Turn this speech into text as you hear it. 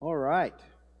right.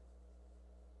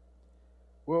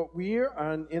 Well,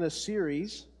 in a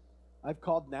series I've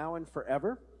called Now and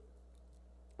Forever.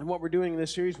 And what we're doing in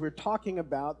this series, we're talking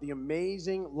about the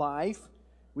amazing life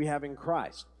we have in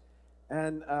Christ.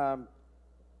 And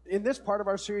in this part of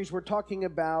our series, we're talking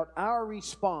about our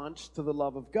response to the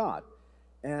love of God.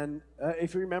 And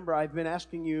if you remember, I've been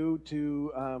asking you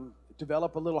to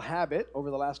develop a little habit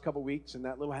over the last couple weeks, and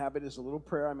that little habit is a little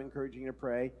prayer I'm encouraging you to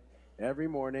pray every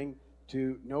morning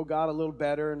to know God a little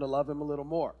better and to love Him a little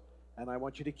more. And I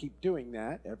want you to keep doing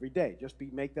that every day. Just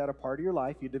make that a part of your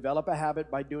life. You develop a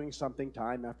habit by doing something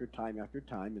time after time after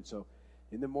time. And so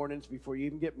in the mornings before you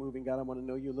even get moving, God, I want to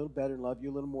know you a little better and love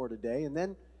you a little more today. And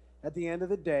then at the end of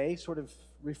the day, sort of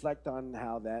reflect on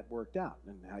how that worked out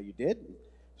and how you did.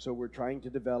 So we're trying to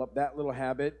develop that little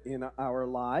habit in our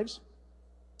lives.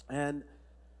 And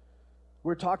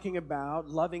we're talking about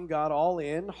loving God all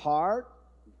in, heart,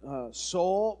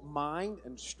 soul, mind,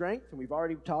 and strength. And we've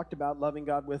already talked about loving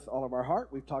God with all of our heart.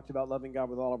 We've talked about loving God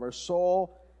with all of our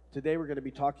soul. Today we're going to be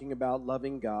talking about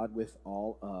loving God with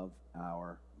all of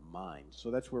our mind. So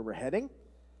that's where we're heading.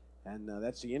 And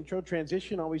that's the intro.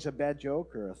 Transition, always a bad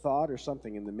joke or a thought or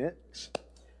something in the mix.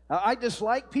 I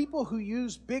dislike people who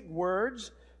use big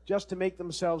words just to make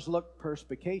themselves look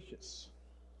perspicacious.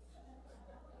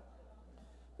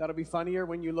 That'll be funnier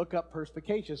when you look up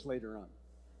perspicacious later on.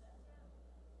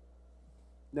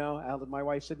 No, my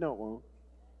wife said, no, it won't.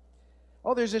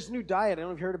 Oh, there's this new diet. I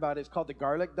don't know if you heard about it. It's called the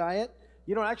garlic diet.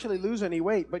 You don't actually lose any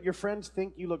weight, but your friends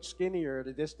think you look skinnier at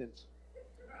a distance.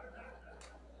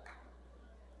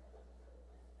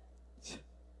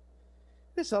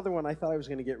 This other one I thought I was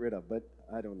going to get rid of, but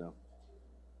I don't know.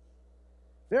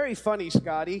 Very funny,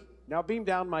 Scotty. Now beam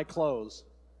down my clothes.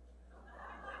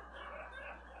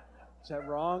 Is that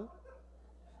wrong?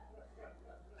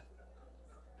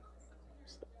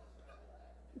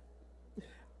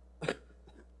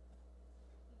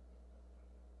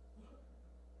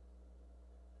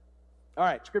 All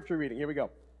right, scripture reading. Here we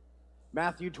go.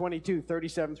 Matthew 22,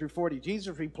 37 through 40.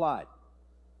 Jesus replied,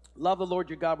 "Love the Lord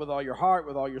your God with all your heart,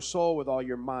 with all your soul, with all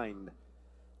your mind.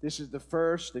 This is the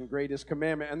first and greatest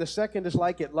commandment. And the second is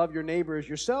like it. Love your neighbor as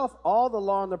yourself. All the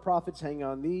law and the prophets hang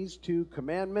on these two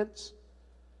commandments.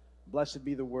 Blessed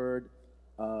be the word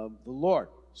of the Lord."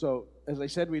 So, as I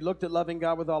said, we looked at loving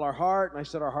God with all our heart, and I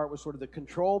said our heart was sort of the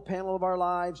control panel of our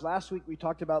lives. Last week we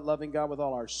talked about loving God with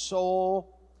all our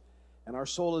soul. And our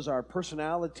soul is our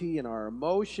personality and our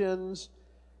emotions.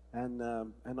 And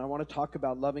I want to talk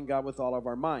about loving God with all of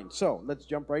our mind. So let's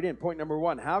jump right in. Point number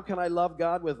one, how can I love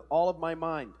God with all of my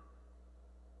mind?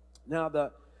 Now,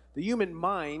 the human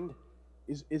mind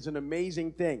is an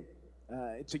amazing thing.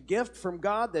 It's a gift from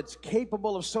God that's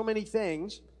capable of so many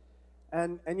things.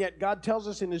 And yet God tells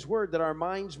us in His Word that our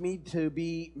minds need to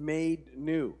be made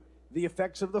new. The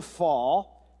effects of the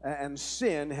fall and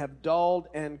sin have dulled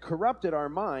and corrupted our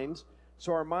minds,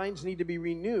 so our minds need to be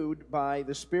renewed by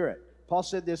the Spirit. Paul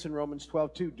said this in Romans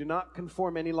 12:2, "Do not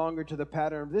conform any longer to the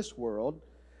pattern of this world,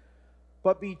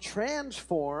 but be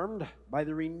transformed by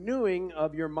the renewing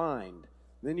of your mind.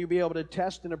 Then you'll be able to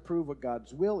test and approve what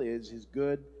God's will is, His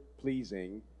good,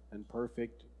 pleasing, and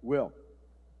perfect will."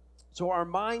 So our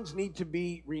minds need to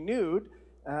be renewed,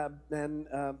 and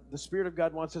the Spirit of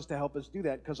God wants us to help us do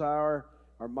that, because our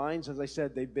minds, as I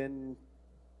said, they've been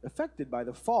affected by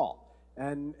the fall.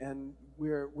 And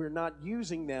we're not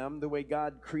using them the way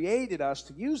God created us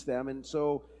to use them. And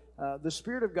so the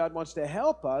Spirit of God wants to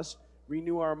help us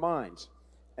renew our minds.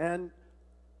 And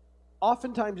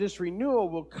oftentimes this renewal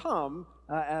will come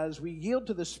as we yield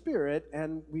to the Spirit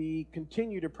and we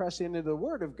continue to press into the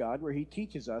Word of God, where He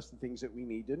teaches us the things that we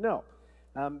need to know.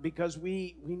 Because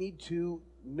we need to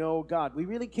know God. We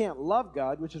really can't love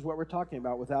God, which is what we're talking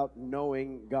about, without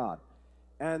knowing God.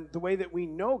 And the way that we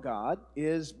know God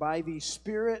is by the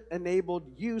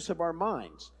Spirit-enabled use of our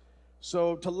minds.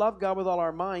 So to love God with all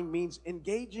our mind means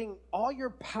engaging all your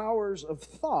powers of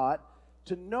thought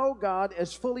to know God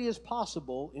as fully as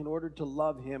possible in order to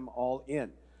love Him all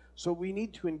in. So we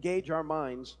need to engage our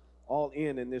minds all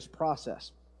in this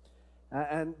process.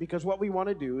 And because what we want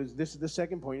to do is, this is the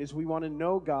second point, is we want to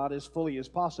know God as fully as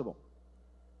possible.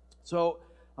 So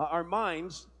our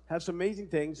minds have some amazing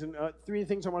things, and three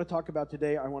things I want to talk about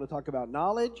today. I want to talk about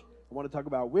knowledge, I want to talk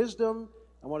about wisdom,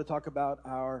 I want to talk about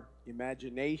our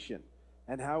imagination,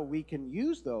 and how we can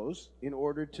use those in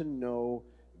order to know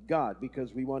God,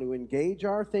 because we want to engage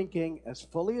our thinking as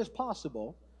fully as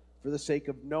possible for the sake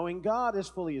of knowing God as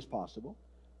fully as possible,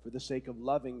 for the sake of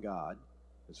loving God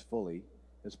as fully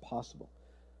as possible.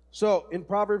 So in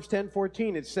Proverbs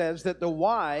 10:14, it says that the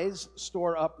wise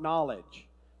store up knowledge.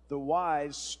 The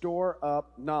wise store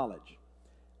up knowledge.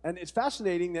 And it's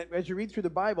fascinating that as you read through the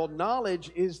Bible,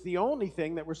 knowledge is the only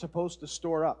thing that we're supposed to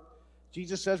store up.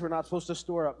 Jesus says we're not supposed to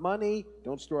store up money,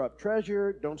 don't store up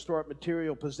treasure, don't store up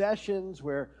material possessions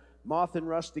where moth and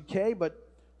rust decay, but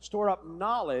store up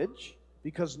knowledge,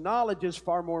 because knowledge is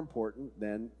far more important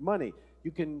than money.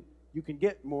 You can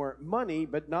get more money,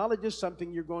 but knowledge is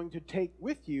something you're going to take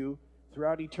with you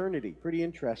throughout eternity. Pretty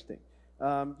interesting.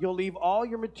 You'll leave all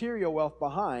your material wealth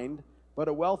behind, but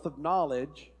a wealth of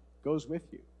knowledge goes with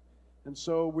you. And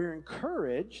so we're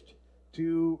encouraged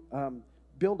to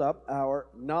build up our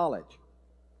knowledge.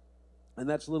 And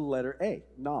that's little letter A,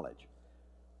 knowledge.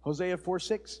 Hosea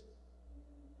 4:6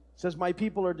 says, my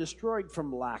people are destroyed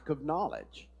from lack of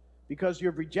knowledge. Because you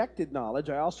have rejected knowledge,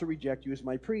 I also reject you as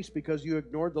my priest. Because you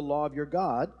ignored the law of your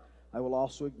God, I will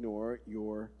also ignore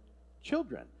your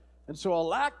children. And so a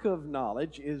lack of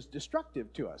knowledge is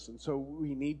destructive to us. And so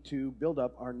we need to build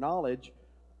up our knowledge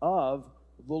of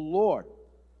the Lord.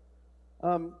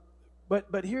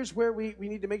 But here's where we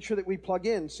need to make sure that we plug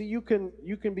in. See, you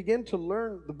can begin to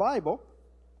learn the Bible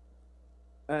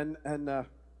and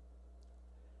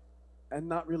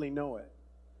not really know it.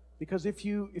 Because if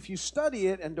you study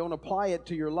it and don't apply it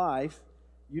to your life,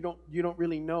 you don't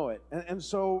really know it. And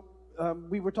so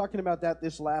we were talking about that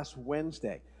this last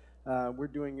Wednesday. We're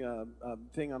doing a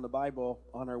thing on the Bible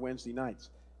on our Wednesday nights.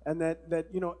 And that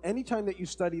anytime that you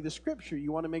study the Scripture,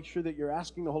 you want to make sure that you're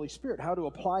asking the Holy Spirit how to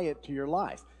apply it to your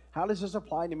life. How does this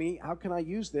apply to me? How can I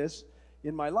use this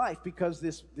in my life? Because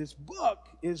this book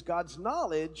is God's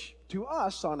knowledge to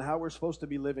us on how we're supposed to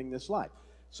be living this life.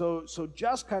 So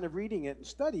just kind of reading it and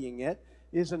studying it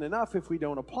isn't enough if we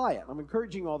don't apply it. I'm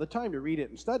encouraging you all the time to read it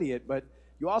and study it, but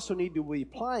you also need to be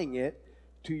applying it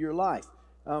to your life.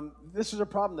 This is a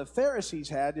problem the Pharisees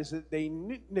had, is that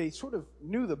they sort of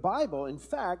knew the Bible. In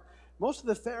fact, most of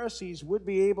the Pharisees would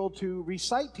be able to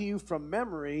recite to you from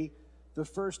memory the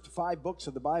first 5 books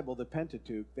of the Bible, the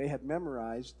Pentateuch. They had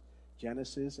memorized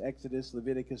Genesis, Exodus,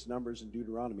 Leviticus, Numbers, and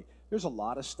Deuteronomy. There's a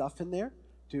lot of stuff in there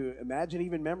to imagine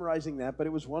even memorizing that, but it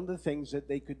was one of the things that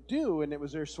they could do, and it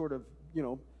was their sort of,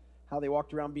 how they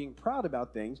walked around being proud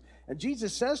about things. And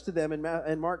Jesus says to them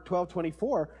in Mark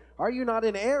 12:24, are you not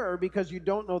in error because you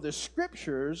don't know the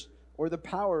Scriptures or the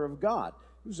power of God?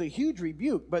 It was a huge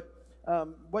rebuke, but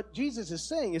what Jesus is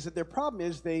saying is that their problem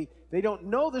is they don't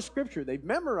know the Scripture. They've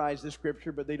memorized the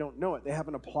Scripture, but they don't know it. They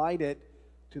haven't applied it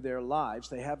to their lives.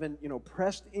 They haven't,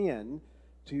 pressed in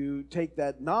to take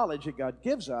that knowledge that God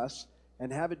gives us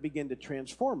and have it begin to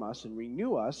transform us and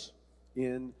renew us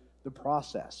in the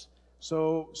process.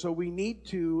 So we need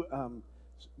to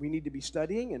be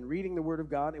studying and reading the Word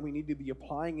of God, and we need to be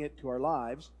applying it to our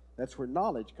lives. That's where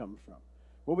knowledge comes from.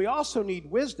 Well, we also need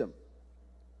wisdom,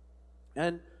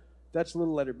 and that's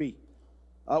little letter B.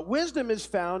 Wisdom is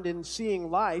found in seeing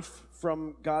life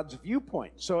from God's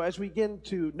viewpoint. So as we begin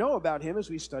to know about Him, as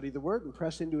we study the Word and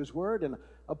press into His Word and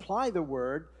apply the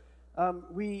Word,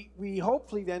 we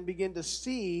hopefully then begin to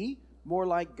see more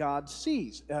like God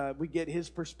sees. We get His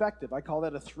perspective. I call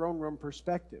that a throne room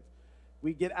perspective.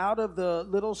 We get out of the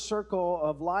little circle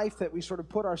of life that we sort of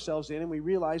put ourselves in, and we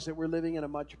realize that we're living in a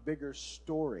much bigger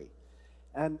story.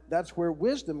 And that's where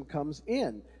wisdom comes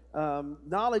in.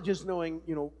 Knowledge is knowing,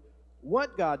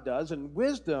 what God does, and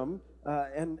wisdom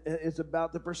is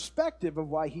about the perspective of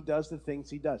why He does the things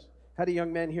He does. Had a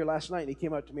young man here last night, and he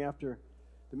came up to me after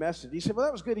the message. He said, well,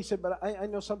 that was good. He said, but I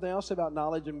know something else about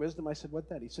knowledge and wisdom. I said, what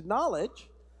that? He said, knowledge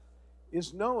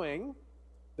is knowing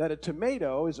that a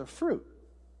tomato is a fruit.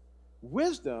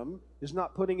 Wisdom is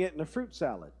not putting it in a fruit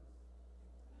salad.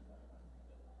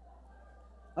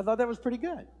 I thought that was pretty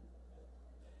good.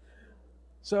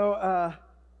 So,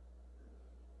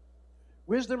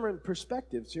 wisdom and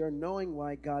perspectives are knowing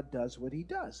why God does what He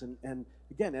does. And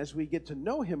again, as we get to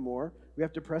know Him more, we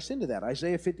have to press into that.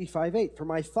 Isaiah 55:8, for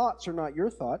my thoughts are not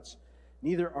your thoughts,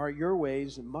 neither are your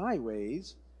ways my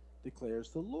ways,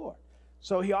 declares the Lord.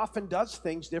 So He often does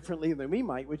things differently than we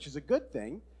might, which is a good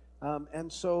thing.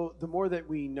 And so the more that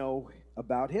we know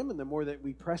about Him and the more that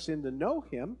we press in to know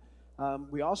Him,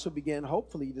 we also begin,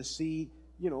 hopefully, to see,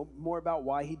 more about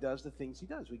why He does the things He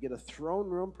does. We get a throne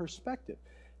room perspective.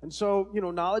 And so,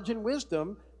 knowledge and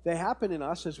wisdom, they happen in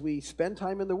us as we spend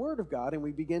time in the Word of God and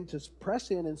we begin to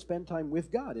press in and spend time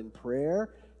with God in prayer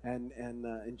and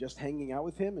just hanging out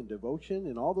with Him and devotion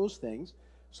and all those things,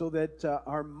 so that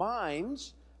our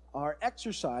minds are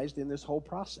exercised in this whole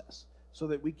process, so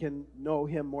that we can know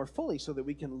Him more fully, so that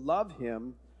we can love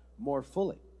Him more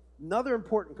fully. Another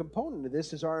important component of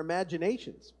this is our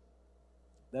imaginations.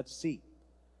 That's C,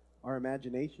 our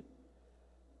imagination.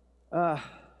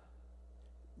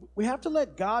 We have to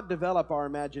let God develop our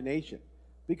imagination,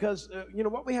 because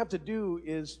what we have to do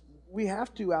is we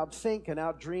have to outthink and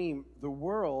outdream the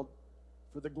world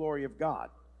for the glory of God.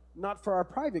 Not for our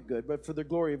private good, but for the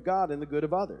glory of God and the good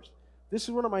of others. This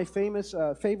is one of my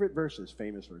favorite verses.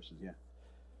 Famous verses, yeah.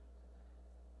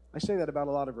 I say that about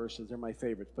a lot of verses. They're my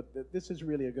favorites, but this is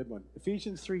really a good one.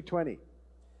 Ephesians 3:20.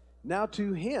 Now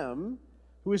to him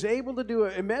who is able to do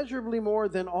immeasurably more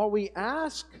than all we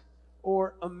ask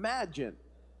or imagine,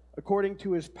 according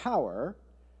to his power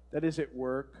that is at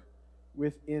work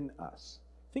within us.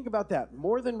 Think about that.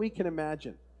 More than we can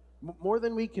imagine, more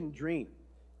than we can dream,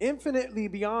 infinitely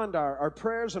beyond our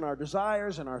prayers and our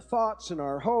desires and our thoughts and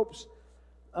our hopes.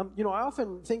 I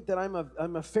often think that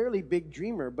I'm a fairly big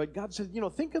dreamer, but God says,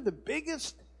 think of the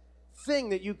biggest thing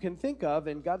that you can think of,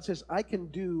 and God says, I can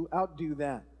outdo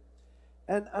that.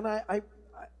 And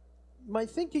my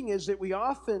thinking is that we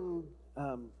often,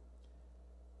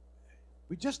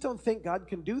 we just don't think God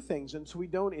can do things, and so we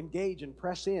don't engage and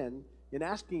press in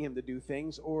asking him to do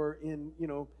things, or in,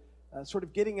 sort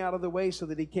of getting out of the way so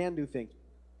that he can do things.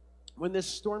 When this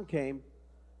storm came,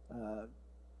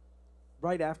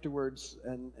 right afterwards,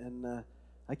 and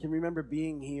I can remember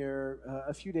being here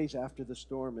a few days after the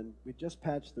storm, and we just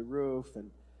patched the roof,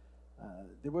 and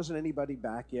there wasn't anybody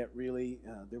back yet, really.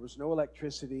 There was no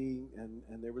electricity,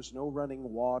 and there was no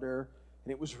running water,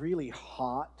 and it was really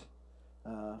hot.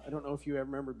 I don't know if you ever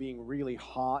remember being really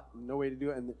hot and no way to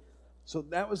do it. And so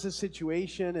that was the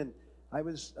situation, and I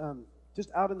was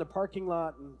just out in the parking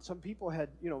lot, and some people had,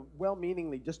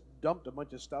 well-meaningly just dumped a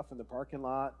bunch of stuff in the parking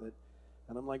lot.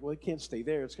 And I'm like, well, it can't stay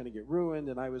there. It's going to get ruined.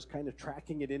 And I was kind of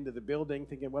tracking it into the building,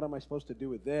 thinking, what am I supposed to do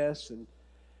with this? And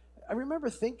I remember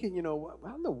thinking,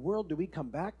 how in the world do we come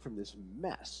back from this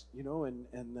mess?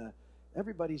 And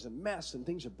everybody's a mess, and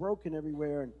things are broken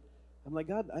everywhere. And I'm like,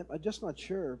 God, I'm just not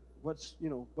sure what's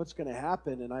going to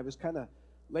happen. And I was kind of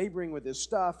laboring with this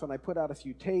stuff, and I put out a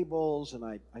few tables, and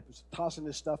I was tossing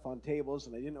this stuff on tables,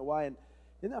 and I didn't know why. And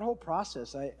in that whole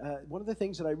process, one of the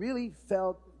things that I really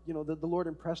felt, that the Lord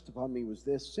impressed upon me was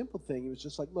this simple thing. He was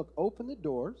just like, look, open the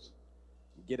doors,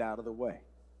 get out of the way.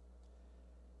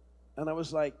 And I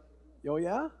was like, oh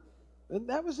yeah? And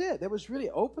that was it. That was really,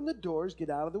 open the doors, get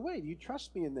out of the way. Do you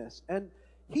trust me in this? And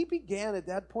he began at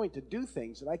that point to do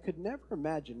things that I could never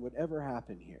imagine would ever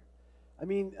happen here. I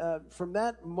mean, from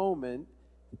that moment,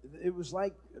 it was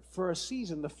like for a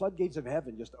season, the floodgates of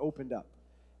heaven just opened up.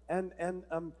 And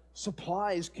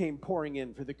supplies came pouring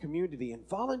in for the community, and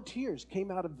volunteers came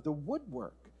out of the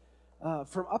woodwork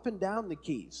from up and down the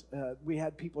Keys. We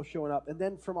had people showing up, and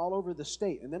then from all over the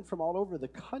state, and then from all over the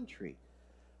country.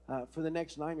 For the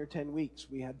next 9 or 10 weeks,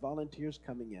 we had volunteers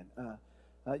coming in.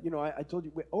 I told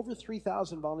you, over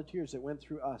 3,000 volunteers that went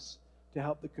through us to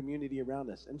help the community around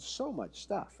us, and so much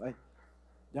stuff.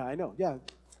 I know.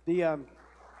 Yeah,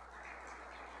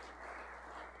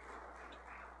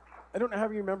 I don't know how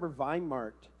you remember Vine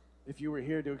Mart, if you were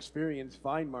here to experience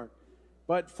Vine Mart.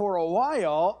 But for a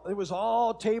while, it was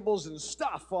all tables and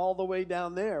stuff all the way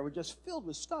down there. We're just filled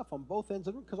with stuff on both ends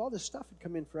of the room, because all this stuff had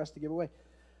come in for us to give away.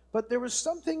 But there was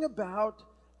something about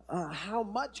how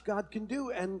much God can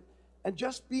do, and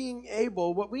just being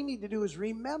able, what we need to do is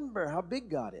remember how big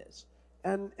God is,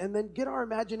 and then get our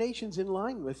imaginations in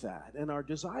line with that, and our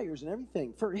desires and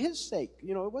everything, for his sake.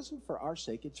 It wasn't for our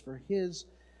sake, it's for his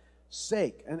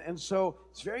sake. And so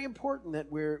it's very important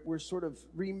that we're sort of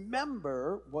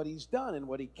remember what he's done and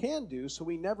what he can do, so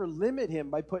we never limit him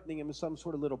by putting him in some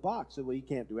sort of little box that, well, he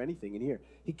can't do anything in here.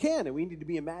 He can, and we need to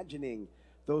be imagining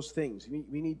those things.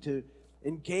 We need to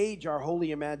engage our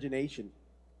holy imagination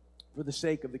for the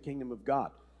sake of the kingdom of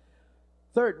God.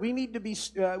 Third, we need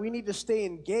to stay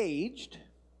engaged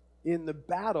in the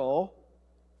battle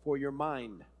for your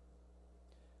mind.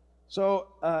 So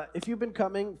if you've been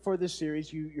coming for this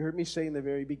series, you heard me say in the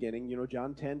very beginning,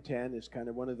 John 10:10 is kind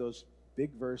of one of those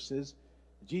big verses.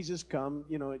 Jesus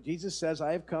says,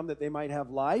 I have come that they might have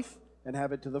life and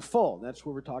have it to the full. And that's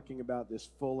where we're talking about this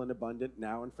full and abundant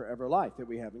now and forever life that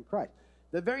we have in Christ.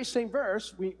 The very same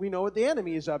verse, we know what the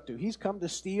enemy is up to. He's come to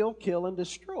steal, kill, and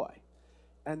destroy.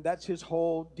 And that's his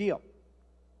whole deal.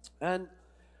 And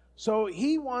so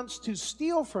he wants to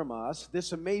steal from us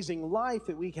this amazing life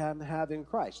that we can have in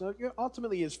Christ. Now,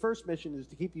 ultimately, his first mission is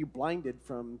to keep you blinded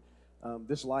from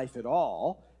this life at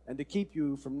all, and to keep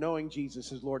you from knowing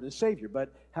Jesus as Lord and Savior.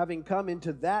 But having come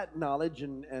into that knowledge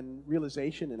and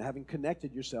realization, and having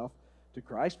connected yourself to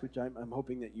Christ, which I'm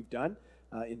hoping that you've done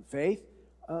in faith,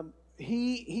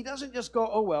 he doesn't just go,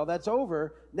 oh, well, that's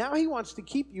over. Now he wants to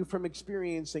keep you from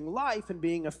experiencing life and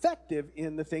being effective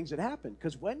in the things that happen.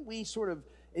 Because when we sort of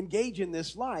engage in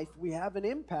this life, we have an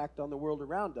impact on the world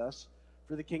around us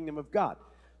for the kingdom of God.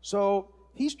 So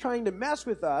he's trying to mess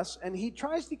with us, and he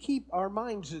tries to keep our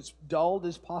minds as dulled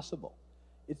as possible.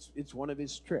 It's one of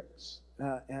his tricks.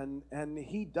 And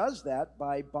he does that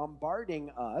by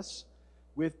bombarding us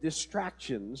with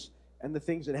distractions and the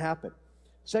things that happen.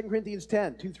 2 Corinthians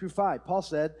 10, 2 through 5, Paul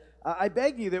said, I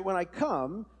beg you that when I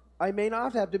come, I may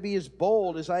not have to be as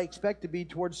bold as I expect to be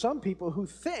towards some people who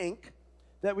think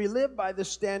that we live by the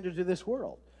standards of this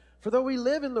world. For though we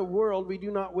live in the world, we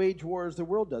do not wage war as the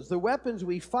world does. The weapons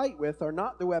we fight with are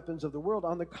not the weapons of the world.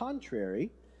 On the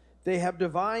contrary, they have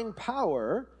divine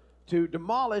power to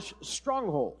demolish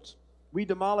strongholds. We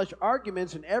demolish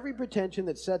arguments and every pretension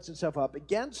that sets itself up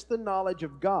against the knowledge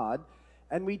of God,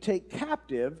 and we take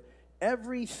captive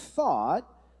every thought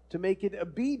to make it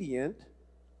obedient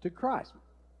to Christ.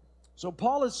 So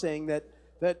Paul is saying that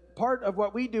part of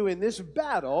what we do in this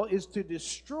battle is to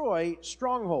destroy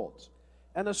strongholds.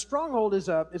 And a stronghold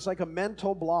it's like a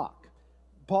mental block.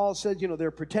 Paul says,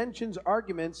 they're pretensions,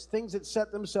 arguments, things that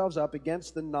set themselves up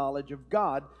against the knowledge of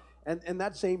God, and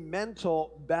that's a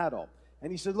mental battle.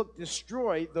 And he said, look,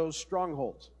 destroy those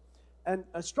strongholds. And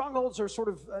strongholds are sort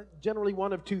of generally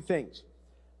one of two things.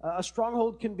 A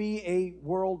stronghold can be a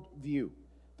worldview,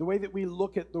 the way that we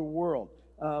look at the world.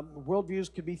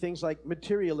 Worldviews could be things like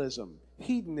materialism,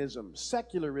 hedonism,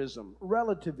 secularism,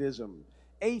 relativism,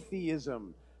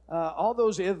 atheism. All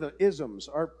those isms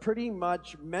are pretty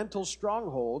much mental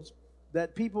strongholds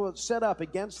that people have set up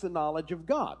against the knowledge of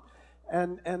God.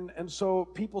 And so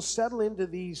people settle into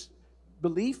these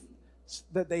beliefs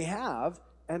that they have,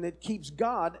 and it keeps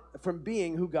God from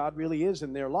being who God really is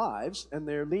in their lives, and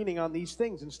they're leaning on these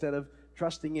things instead of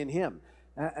trusting in Him.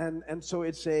 And so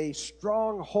it's a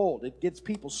stronghold. It gets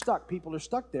people stuck. People are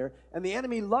stuck there, and the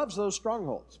enemy loves those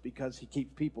strongholds because he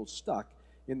keeps people stuck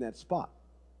in that spot.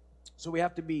 So we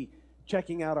have to be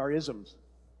checking out our isms.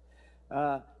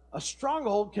 A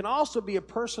stronghold can also be a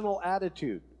personal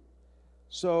attitude.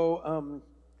 So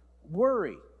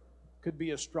worry could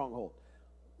be a stronghold.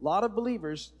 A lot of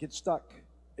believers get stuck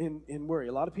in worry.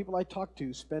 A lot of people I talk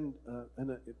to spend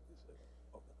an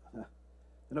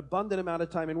abundant amount of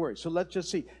time in worry. So let's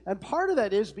just see. And part of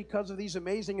that is because of these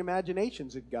amazing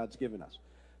imaginations that God's given us.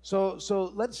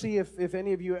 So let's see if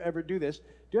any of you ever do this.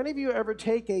 Do any of you ever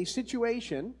take a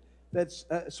situation that's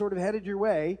sort of headed your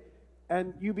way,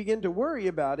 and you begin to worry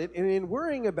about it, and in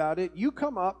worrying about it, you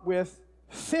come up with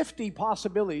 50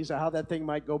 possibilities of how that thing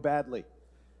might go badly?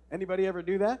 Anybody ever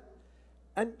do that?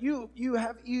 And you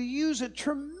use a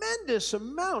tremendous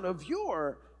amount of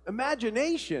your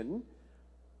imagination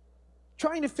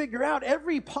trying to figure out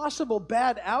every possible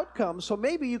bad outcome, so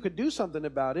maybe you could do something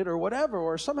about it or whatever,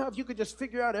 or somehow if you could just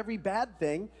figure out every bad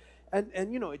thing, and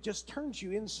it just turns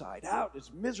you inside out.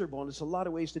 It's miserable, and it's a lot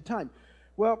of wasted time.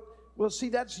 Well, see,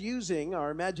 that's using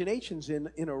our imaginations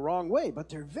in a wrong way, but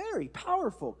they're very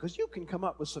powerful because you can come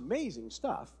up with some amazing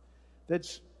stuff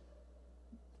that's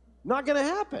not going to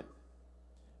happen.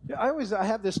 I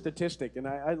have this statistic, and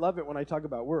I love it when I talk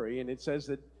about worry, and it says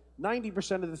that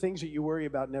 90% of the things that you worry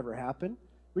about never happen,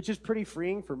 which is pretty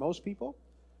freeing for most people.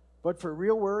 But for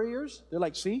real worriers, they're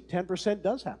like, see, 10%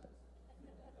 does happen.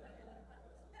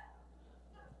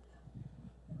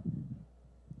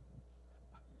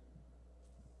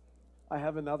 I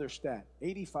have another stat.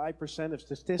 85% of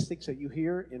statistics that you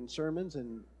hear in sermons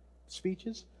and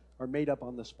speeches are made up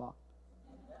on the spot.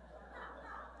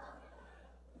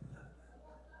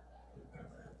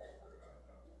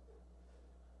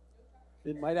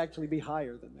 It might actually be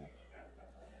higher than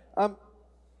that.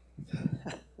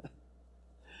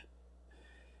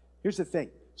 Here's the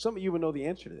thing. Some of you will know the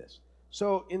answer to this.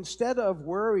 So instead of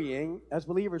worrying, as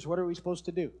believers, what are we supposed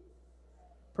to do?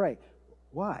 Pray.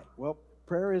 Why? Well,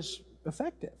 prayer is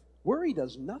effective. Worry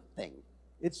does nothing.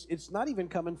 It's not even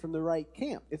coming from the right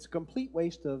camp. It's a complete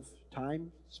waste of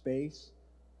time, space,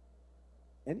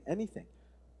 anything.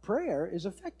 Prayer is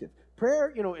effective. Prayer,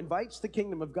 invites the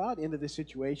kingdom of God into the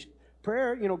situation.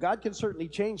 Prayer, God can certainly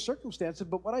change circumstances,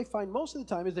 but what I find most of the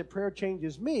time is that prayer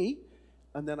changes me,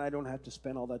 and then I don't have to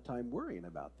spend all that time worrying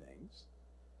about things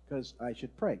because I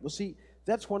should pray. Well, see,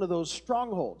 that's one of those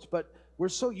strongholds, but we're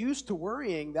so used to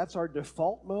worrying, that's our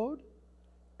default mode,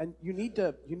 and you need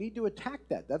to attack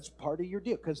that. That's part of your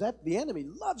deal, because the enemy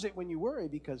loves it when you worry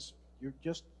because you're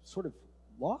just sort of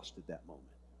lost at that moment,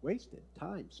 wasted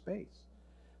time, space.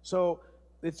 So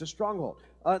it's a stronghold.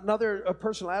 Another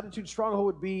personal attitude stronghold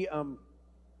would be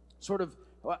sort of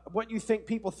what you think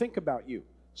people think about you.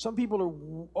 Some people are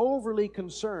overly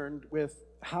concerned with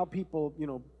how people,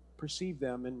 perceive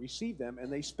them and receive them,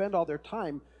 and they spend all their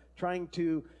time trying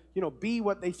to, be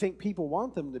what they think people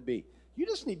want them to be. You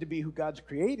just need to be who God's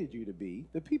created you to be.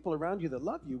 The people around you that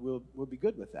love you will be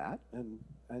good with that, and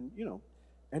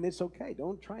And it's okay.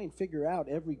 Don't try and figure out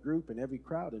every group and every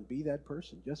crowd and be that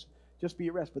person. Just be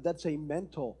at rest. But that's a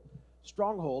mental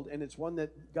stronghold, and it's one that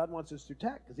God wants us to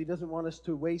attack because he doesn't want us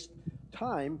to waste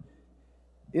time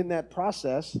in that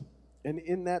process and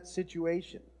in that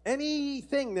situation.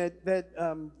 Anything that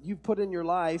you've put in your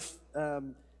life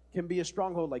can be a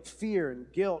stronghold, like fear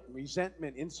and guilt and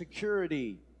resentment,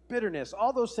 insecurity, bitterness.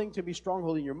 All those things can be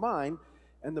stronghold in your mind,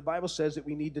 and the Bible says that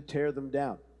we need to tear them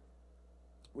down.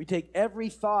 We take every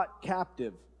thought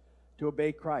captive to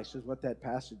obey Christ, is what that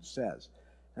passage says.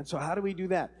 And so how do we do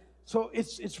that? So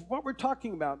it's what we're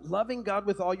talking about, loving God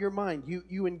with all your mind.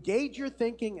 You engage your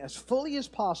thinking as fully as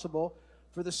possible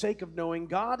for the sake of knowing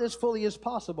God as fully as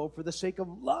possible, for the sake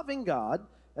of loving God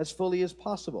as fully as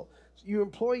possible. So you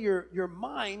employ your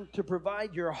mind to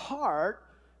provide your heart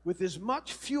with as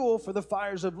much fuel for the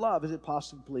fires of love as it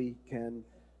possibly can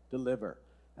deliver.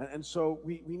 And so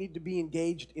we need to be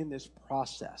engaged in this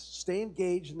process. Stay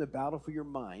engaged in the battle for your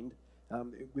mind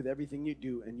with everything you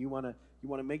do, and you want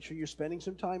to make sure you're spending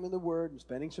some time in the Word and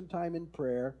spending some time in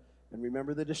prayer, and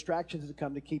remember the distractions that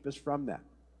come to keep us from that.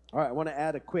 All right, I want to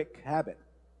add a quick habit.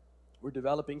 We're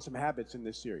developing some habits in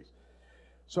this series.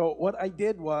 So what I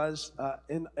did was,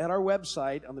 at our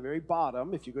website, on the very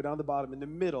bottom, if you go down the bottom in the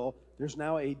middle, there's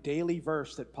now a daily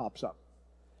verse that pops up.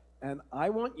 And I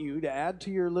want you to add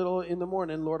to your little in the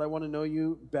morning, Lord, I want to know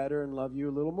you better and love you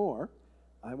a little more.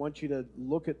 I want you to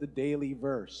look at the daily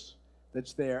verse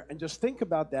that's there and just think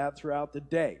about that throughout the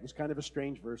day. It was kind of a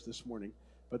strange verse this morning,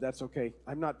 but that's okay.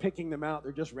 I'm not picking them out.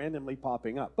 They're just randomly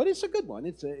popping up. But it's a good one.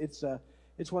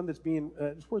 It's one that's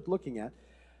it's worth looking at.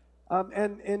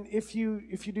 And if you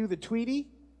do the Tweety,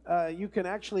 you can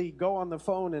actually go on the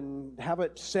phone and have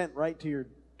it sent right to your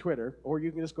Twitter, or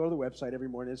you can just go to the website every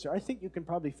morning. I think you can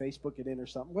probably Facebook it in or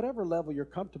something, whatever level you're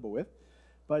comfortable with.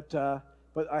 But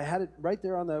I had it right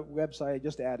there on the website. I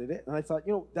just added it, and I thought,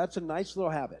 that's a nice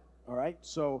little habit. All right,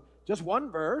 so just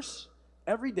one verse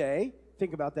every day.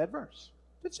 Think about that verse.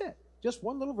 That's it. Just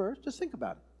one little verse. Just think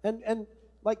about it, and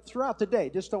like throughout the day.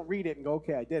 Just don't read it and go,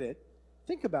 okay, I did it.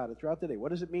 Think about it throughout the day.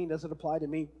 What does it mean? Does it apply to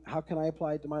me? How can I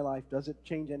apply it to my life? Does it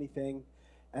change anything?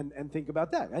 And think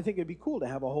about that. I think it'd be cool to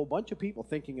have a whole bunch of people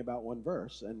thinking about one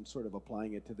verse and sort of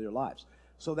applying it to their lives.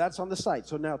 So that's on the site.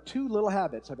 So now 2 little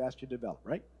habits I've asked you to develop,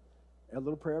 right? Add a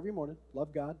little prayer every morning.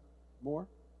 Love God more,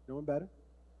 know Him better.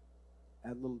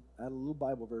 Add a little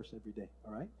Bible verse every day,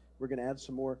 all right? We're going to add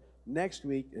some more next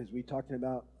week as we talking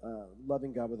about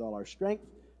loving God with all our strength.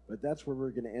 But that's where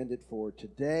we're going to end it for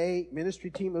today. Ministry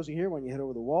team, those are here when you head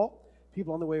over the wall.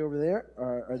 People on the way over there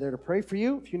are there to pray for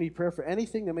you. If you need prayer for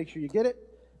anything, then make sure you get it.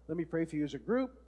 Let me pray for you as a group.